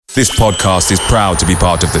This podcast is proud to be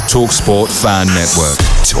part of the TalkSport Fan Network.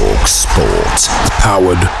 TalkSport.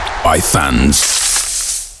 Powered by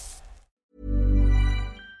fans.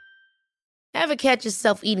 Ever catch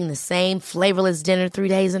yourself eating the same flavorless dinner 3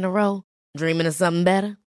 days in a row? Dreaming of something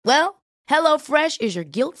better? Well, HelloFresh is your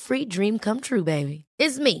guilt-free dream come true, baby.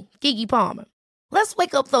 It's me, Keke Palmer. Let's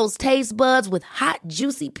wake up those taste buds with hot,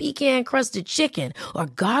 juicy pecan-crusted chicken or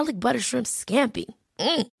garlic butter shrimp scampi.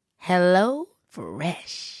 Hello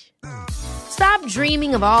Fresh. Stop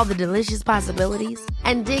dreaming of all the delicious possibilities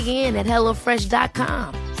and dig in at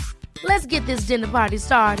HelloFresh.com. Let's get this dinner party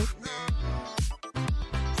started.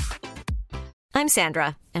 I'm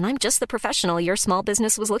Sandra, and I'm just the professional your small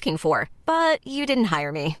business was looking for. But you didn't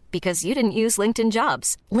hire me because you didn't use LinkedIn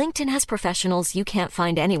Jobs. LinkedIn has professionals you can't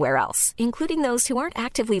find anywhere else, including those who aren't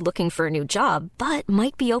actively looking for a new job, but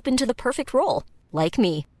might be open to the perfect role, like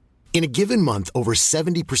me. In a given month, over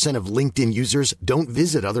 70% of LinkedIn users don't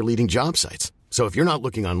visit other leading job sites. So if you're not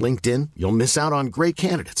looking on LinkedIn, you'll miss out on great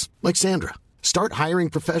candidates like Sandra. Start hiring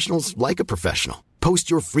professionals like a professional. Post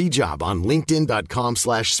your free job on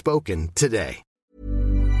linkedin.com/spoken today.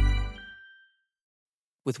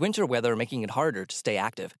 With winter weather making it harder to stay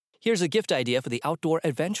active, here's a gift idea for the outdoor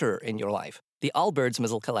adventurer in your life. The Allbirds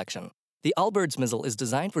Mizzle Collection. The Allbirds Mizzle is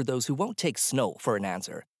designed for those who won't take snow for an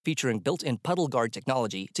answer, featuring built-in puddle guard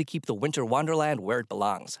technology to keep the winter wonderland where it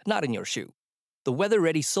belongs, not in your shoe. The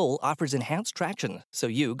weather-ready sole offers enhanced traction, so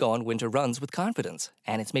you go on winter runs with confidence,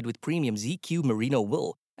 and it's made with premium ZQ merino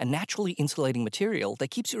wool, a naturally insulating material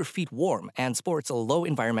that keeps your feet warm and sports a low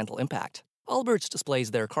environmental impact. Allbirds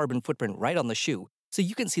displays their carbon footprint right on the shoe, so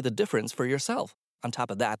you can see the difference for yourself. On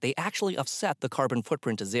top of that, they actually offset the carbon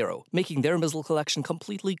footprint to zero, making their Mizzle collection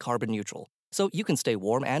completely carbon neutral. So you can stay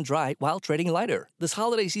warm and dry while trading lighter. This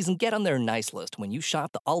holiday season, get on their nice list when you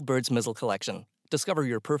shop the Allbirds Mizzle collection. Discover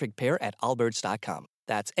your perfect pair at allbirds.com.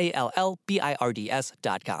 That's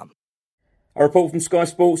ALLBIRDS.com. A report from Sky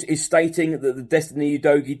Sports is stating that the Destiny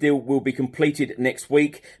Udogie deal will be completed next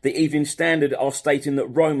week. The Evening Standard are stating that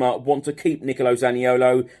Roma want to keep Nicolo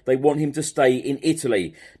Zaniolo. They want him to stay in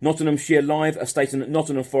Italy. Nottinghamshire Live are stating that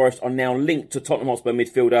Nottingham Forest are now linked to Tottenham Hotspur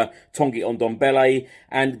midfielder Tanguy Ndombele.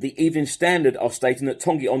 And the Evening Standard are stating that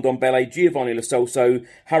Tanguy Ndombele, Giovanni Lo Celso,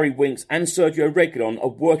 Harry Winks and Sergio Reguilón are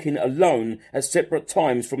working alone at separate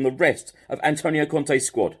times from the rest of Antonio Conte's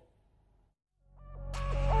squad.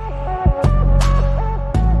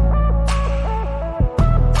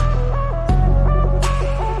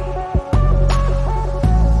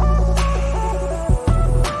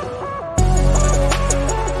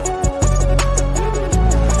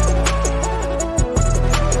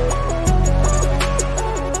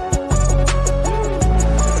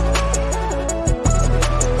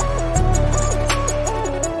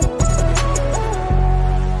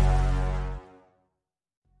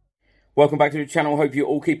 Welcome back to the channel. Hope you're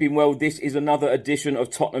all keeping well. This is another edition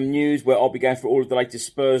of Tottenham News, where I'll be going through all of the latest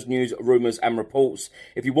Spurs news, rumours and reports.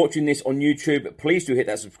 If you're watching this on YouTube, please do hit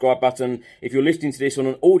that subscribe button. If you're listening to this on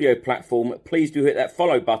an audio platform, please do hit that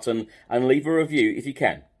follow button and leave a review if you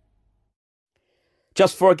can.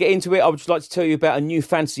 Just before I get into it, I would just like to tell you about a new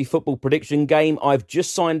fantasy football prediction game. I've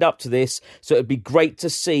just signed up to this, so it'd be great to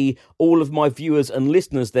see all of my viewers and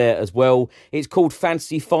listeners there as well. It's called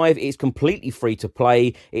Fantasy 5. It's completely free to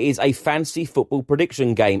play. It is a fantasy football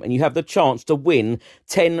prediction game, and you have the chance to win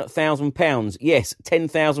 £10,000. Yes,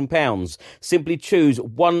 £10,000. Simply choose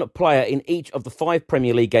one player in each of the 5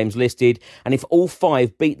 Premier League games listed, and if all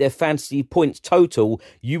 5 beat their fantasy points total,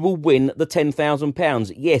 you will win the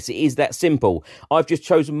 £10,000. Yes, it is that simple. I've just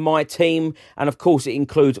chosen my team, and of course it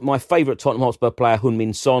includes my favourite Tottenham Hotspur player,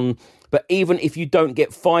 Heung-min Son. But even if you don't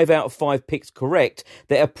get 5 out of 5 picks correct,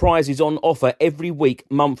 there are prizes on offer every week,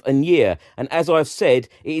 month and year. And as I've said,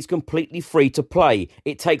 it is completely free to play.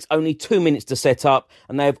 It takes only 2 minutes to set up,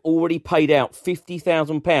 and they have already paid out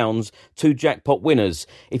 £50,000 to jackpot winners.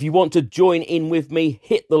 If you want to join in with me,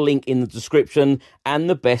 hit the link in the description, and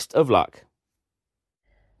the best of luck.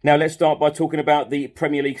 Now let's start by talking about the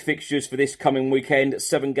Premier League fixtures for this coming weekend.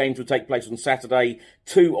 7 games will take place on Saturday,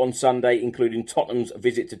 2 on Sunday, including Tottenham's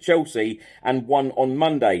visit to Chelsea, and 1 on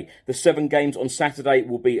Monday. The 7 games on Saturday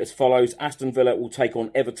will be as follows. Aston Villa will take on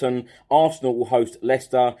Everton, Arsenal will host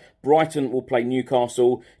Leicester, Brighton will play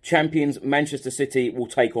Newcastle, champions Manchester City will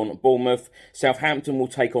take on Bournemouth, Southampton will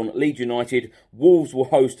take on Leeds United, Wolves will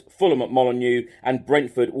host Fulham at Molineux, and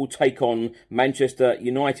Brentford will take on Manchester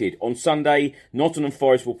United. On Sunday, Nottingham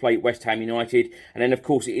Forest will play West Ham United, and then of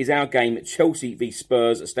course it is our game, Chelsea v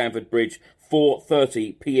Spurs at Stamford Bridge,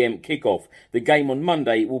 4:30pm kickoff. The game on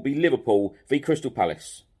Monday will be Liverpool v Crystal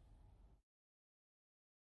Palace.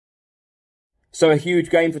 So a huge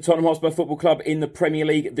game for Tottenham Hotspur Football Club in the Premier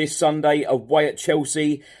League this Sunday away at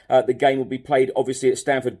Chelsea. The game will be played obviously at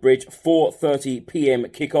Stamford Bridge, 4:30pm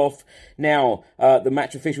kickoff. Now, the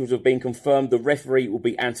match officials have been confirmed. The referee will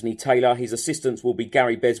be Anthony Taylor. His assistants will be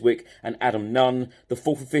Gary Beswick and Adam Nunn. The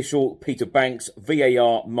fourth official, Peter Banks.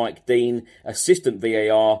 VAR, Mike Dean. Assistant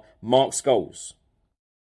VAR, Mark Scholes.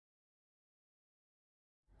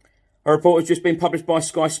 A report has just been published by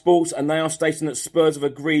Sky Sports and they are stating that Spurs have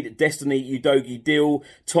agreed Destiny Udogie deal.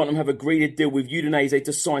 Tottenham have agreed a deal with Udinese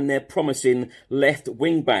to sign their promising left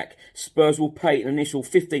wing back. Spurs will pay an initial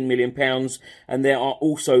 £15 million and there are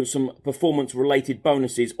also some performance related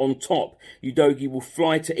bonuses on top. Udogie will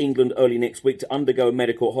fly to England early next week to undergo a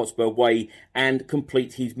medical at Hotspur Way and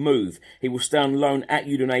complete his move. He will stay on loan at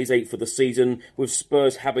Udinese for the season, with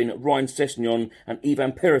Spurs having Ryan Sessegnon and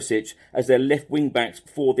Ivan Perisic as their left wing backs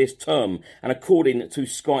for this term. And according to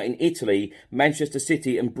Sky in Italy, Manchester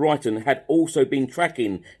City and Brighton had also been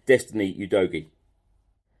tracking Destiny Udogie.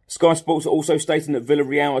 Sky Sports are also stating that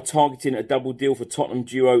Villarreal are targeting a double deal for Tottenham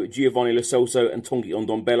duo Giovanni Lo Celso and Tanguy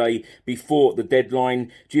Ndombele before the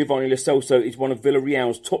deadline. Giovanni Lo Celso is one of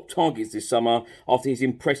Villarreal's top targets this summer after his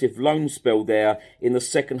impressive loan spell there in the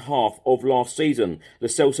second half of last season. Lo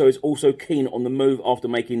Celso is also keen on the move after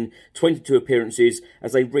making 22 appearances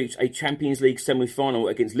as they reached a Champions League semi-final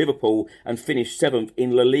against Liverpool and finished 7th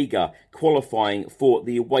in La Liga, qualifying for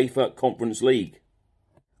the UEFA Conference League.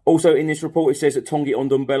 Also in this report it says that Tanguy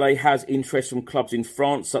Ndombele has interest from clubs in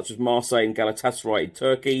France such as Marseille and Galatasaray in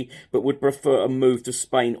Turkey, but would prefer a move to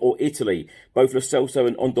Spain or Italy. Both Lo Celso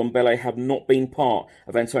and Ndombele have not been part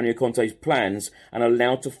of Antonio Conte's plans and are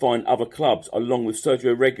allowed to find other clubs along with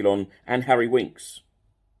Sergio Reguilón and Harry Winks.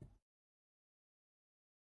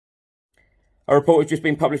 A report has just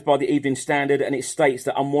been published by the Evening Standard and it states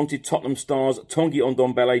that unwanted Tottenham stars Tanguy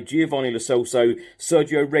Ndombele, Giovanni Lo Celso,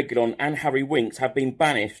 Sergio Reguilón and Harry Winks have been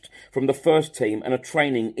banished from the first team and are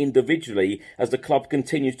training individually as the club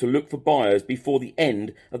continues to look for buyers before the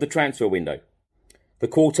end of the transfer window. The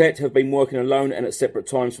quartet have been working alone and at separate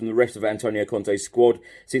times from the rest of Antonio Conte's squad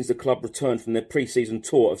since the club returned from their pre-season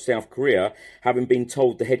tour of South Korea, having been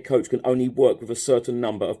told the head coach can only work with a certain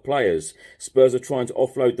number of players. Spurs are trying to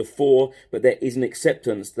offload the four, but there is an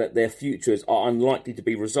acceptance that their futures are unlikely to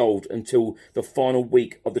be resolved until the final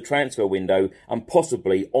week of the transfer window and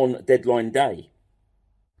possibly on deadline day.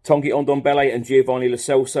 Tanguy Ndombele and Giovanni Lo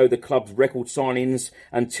Celso, the club's record signings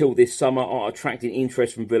until this summer, are attracting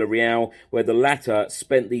interest from Villarreal, where the latter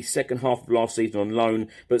spent the second half of last season on loan,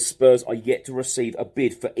 but Spurs are yet to receive a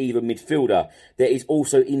bid for either midfielder. There is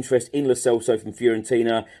also interest in Lo Celso from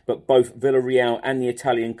Fiorentina, but both Villarreal and the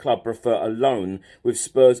Italian club prefer a loan, with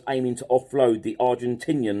Spurs aiming to offload the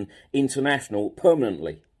Argentinian international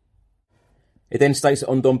permanently. It then states that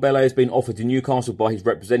Ndombele has been offered to Newcastle by his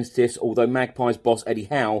representatives, although Magpies boss Eddie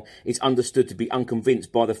Howe is understood to be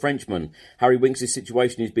unconvinced by the Frenchman. Harry Winks'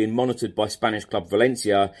 situation is being monitored by Spanish club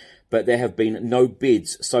Valencia, but there have been no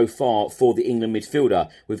bids so far for the England midfielder,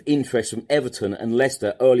 with interest from Everton and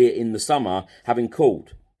Leicester earlier in the summer having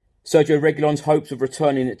called. Sergio Reguilón's hopes of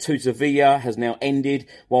returning to Sevilla has now ended,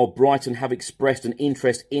 while Brighton have expressed an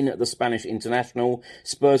interest in the Spanish international.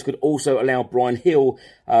 Spurs could also allow Bryan Gil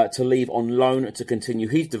to leave on loan to continue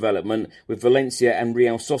his development, with Valencia and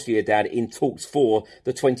Real Sociedad in talks for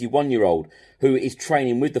the 21-year-old, who is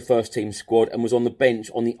training with the first team squad and was on the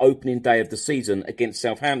bench on the opening day of the season against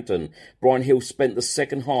Southampton. Bryan Gil spent the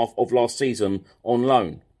second half of last season on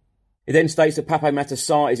loan. It then states that Pape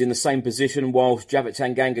Matar is in the same position, whilst Javit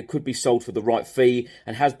Tanganga could be sold for the right fee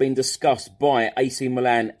and has been discussed by AC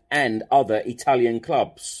Milan and other Italian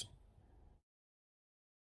clubs.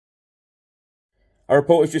 A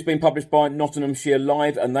report has just been published by Nottinghamshire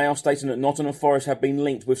Live and they are stating that Nottingham Forest have been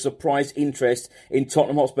linked with surprise interest in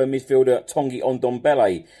Tottenham Hotspur midfielder Tanguy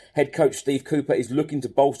Ndombele. Head coach Steve Cooper is looking to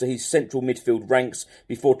bolster his central midfield ranks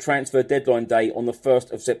before transfer deadline day on the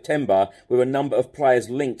 1st of September, with a number of players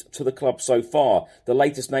linked to the club so far. The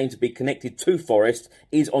latest name to be connected to Forest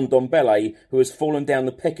is Ndombele, who has fallen down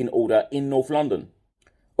the pecking order in North London.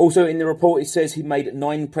 Also in the report it says he made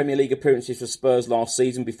 9 Premier League appearances for Spurs last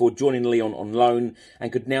season before joining Lyon on loan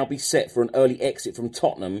and could now be set for an early exit from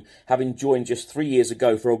Tottenham, having joined just 3 years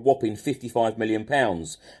ago for a whopping £55 million.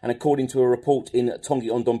 And according to a report in Tanguy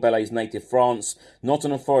Ndombele's native France,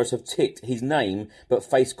 Nottingham Forest have ticked his name but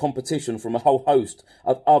face competition from a whole host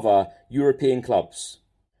of other European clubs.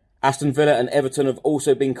 Aston Villa and Everton have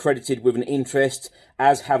also been credited with an interest,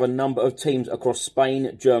 as have a number of teams across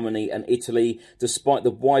Spain, Germany and Italy. Despite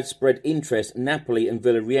the widespread interest, Napoli and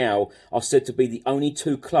Villarreal are said to be the only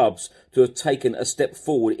 2 clubs to have taken a step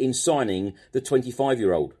forward in signing the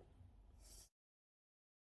 25-year-old.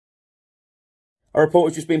 A report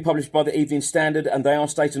has just been published by the Evening Standard, and they are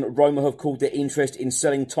stating that Roma have called their interest in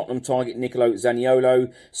selling Tottenham target Nicolo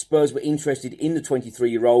Zaniolo. Spurs were interested in the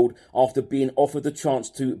 23-year-old after being offered the chance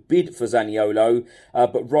to bid for Zaniolo,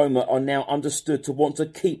 but Roma are now understood to want to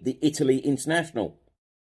keep the Italy international.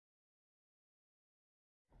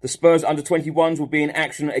 The Spurs under-21s will be in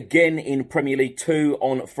action again in Premier League 2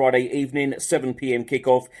 on Friday evening, 7 p.m.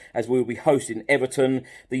 kickoff, as we will be hosting Everton.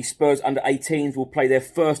 The Spurs under-18s will play their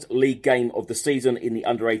first league game of the season in the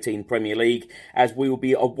under-18 Premier League, as we will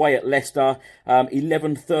be away at Leicester,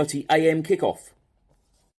 11:30 a.m. kickoff.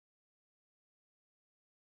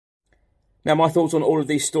 Now, my thoughts on all of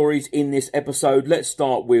these stories in this episode. Let's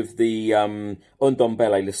start with the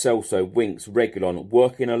Ndombele, Celso, Winks, Reguilón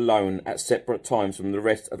working alone at separate times from the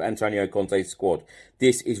rest of Antonio Conte's squad.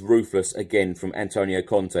 This is ruthless again from Antonio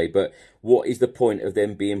Conte, but what is the point of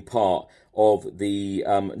them being part of the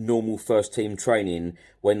normal first team training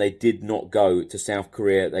when they did not go to South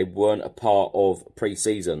Korea? They weren't a part of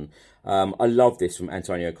pre-season. I love this from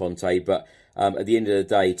Antonio Conte, but at the end of the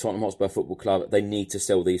day, Tottenham Hotspur Football Club, they need to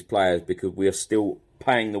sell these players because we are still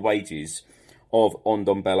paying the wages of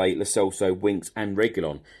Ndombele, Celso, Winks and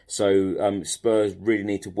Reguilón. So Spurs really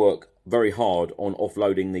need to work very hard on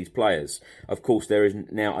offloading these players. Of course, there is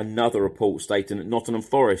now another report stating that Nottingham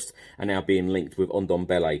Forest are now being linked with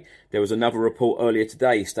Ndombele. There was another report earlier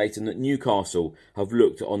today stating that Newcastle have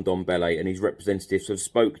looked at Ndombele and his representatives have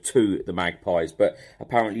spoke to the Magpies, but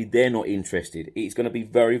apparently they're not interested. It's going to be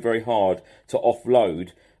very, very hard to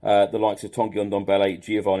offload the likes of Tanguy Ndombele,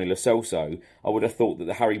 Giovanni Lo Celso. I would have thought that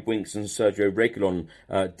the Harry Winks and Sergio Reguilón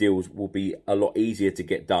deals will be a lot easier to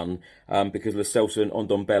get done because Lo Celso and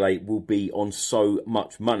Ndombele will be on so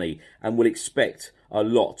much money and will expect a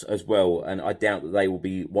lot as well, and I doubt that they will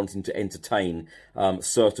be wanting to entertain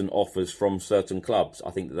certain offers from certain clubs. I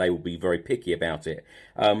think that they will be very picky about it.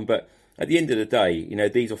 But at the end of the day,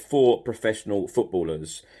 these are four professional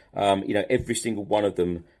footballers. Every single one of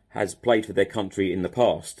them has played for their country in the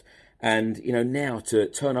past. And, now to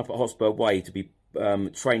turn up at Hotspur Way, to be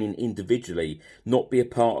training individually, not be a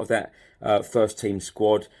part of that first team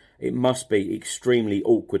squad, it must be extremely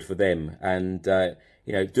awkward for them. And,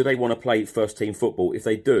 do they want to play first team football? If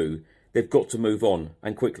they do, they've got to move on,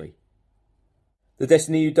 and quickly. The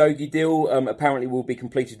Destiny Udogie deal apparently will be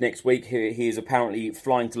completed next week. He is apparently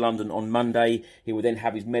flying to London on Monday. He will then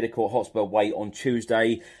have his medical at Hotspur Way on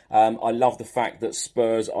Tuesday. I love the fact that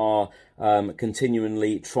Spurs are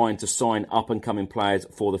continually trying to sign up-and-coming players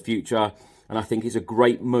for the future. And I think it's a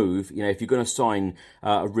great move. If you're going to sign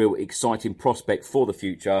a real exciting prospect for the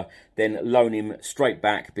future, then loan him straight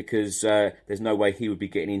back because there's no way he would be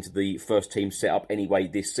getting into the first team setup anyway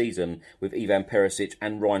this season with Ivan Perisic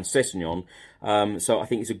and Ryan Sessegnon. So I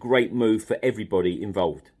think it's a great move for everybody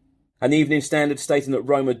involved. And the Evening Standard stating that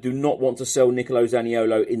Roma do not want to sell Nicolo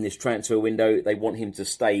Zaniolo in this transfer window. They want him to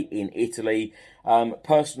stay in Italy.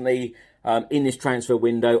 Personally, in this transfer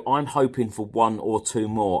window, I'm hoping for one or two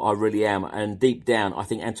more. I really am. And deep down, I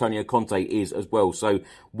think Antonio Conte is as well. So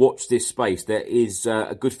watch this space. There is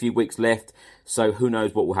a good few weeks left. So who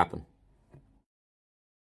knows what will happen.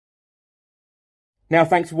 Now,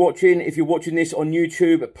 thanks for watching. If you're watching this on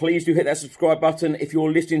YouTube, please do hit that subscribe button. If you're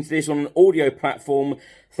listening to this on an audio platform,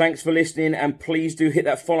 thanks for listening. And please do hit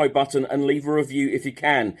that follow button and leave a review if you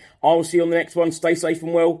can. I'll see you on the next one. Stay safe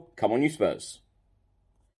and well. Come on, you Spurs.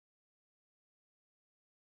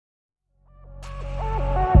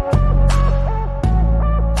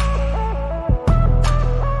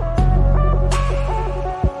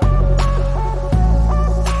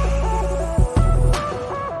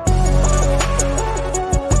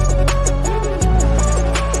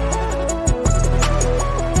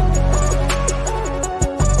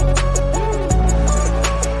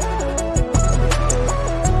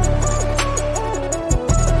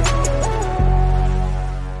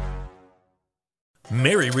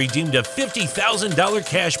 Mary redeemed a $50,000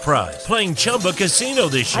 cash prize playing Chumba Casino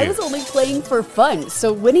this year. I was only playing for fun,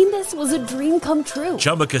 so winning this was a dream come true.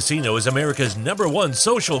 Chumba Casino is America's #1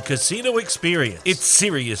 social casino experience. It's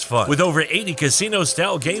serious fun. With over 80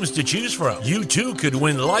 casino-style games to choose from, you too could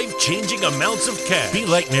win life-changing amounts of cash. Be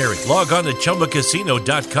like Mary. Log on to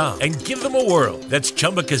ChumbaCasino.com and give them a whirl. That's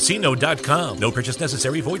ChumbaCasino.com. No purchase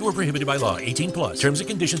necessary. Void where prohibited by law. 18+. Terms and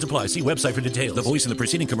conditions apply. See website for details. The voice in the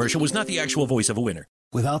preceding commercial was not the actual voice of a winner.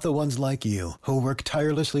 Without the ones like you, who work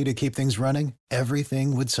tirelessly to keep things running,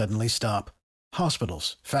 everything would suddenly stop.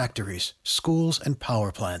 Hospitals, factories, schools, and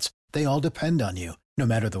power plants, they all depend on you. No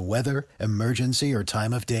matter the weather, emergency, or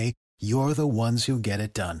time of day, you're the ones who get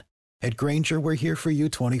it done. At Grainger, we're here for you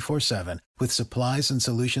 24/7, with supplies and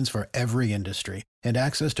solutions for every industry, and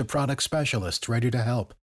access to product specialists ready to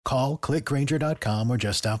help. Call, click Grainger.com, or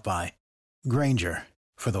just stop by. Grainger,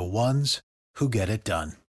 for the ones who get it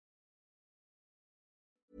done.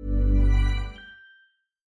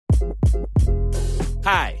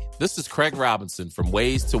 Hi, this is Craig Robinson from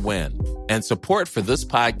Ways to Win, and support for this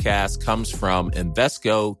podcast comes from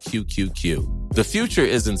Invesco QQQ. The future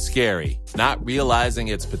isn't scary. Not realizing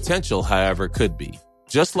its potential, however, could be.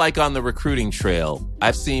 Just like on the recruiting trail,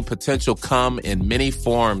 I've seen potential come in many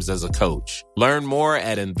forms as a coach. Learn more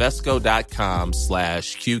at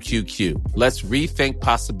Invesco.com/QQQ. Let's rethink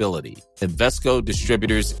possibility. Invesco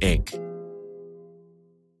Distributors, Inc.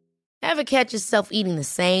 Ever catch yourself eating the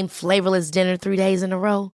same flavorless dinner 3 days in a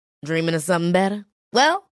row? Dreaming of something better?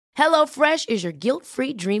 Well, HelloFresh is your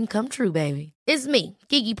guilt-free dream come true, baby. It's me,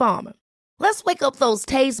 Keke Palmer. Let's wake up those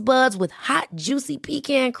taste buds with hot, juicy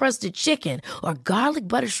pecan-crusted chicken or garlic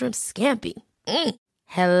butter shrimp scampi.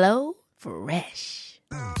 Hello Fresh.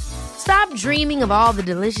 Stop dreaming of all the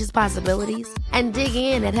delicious possibilities and dig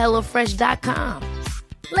in at HelloFresh.com.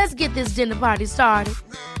 Let's get this dinner party started.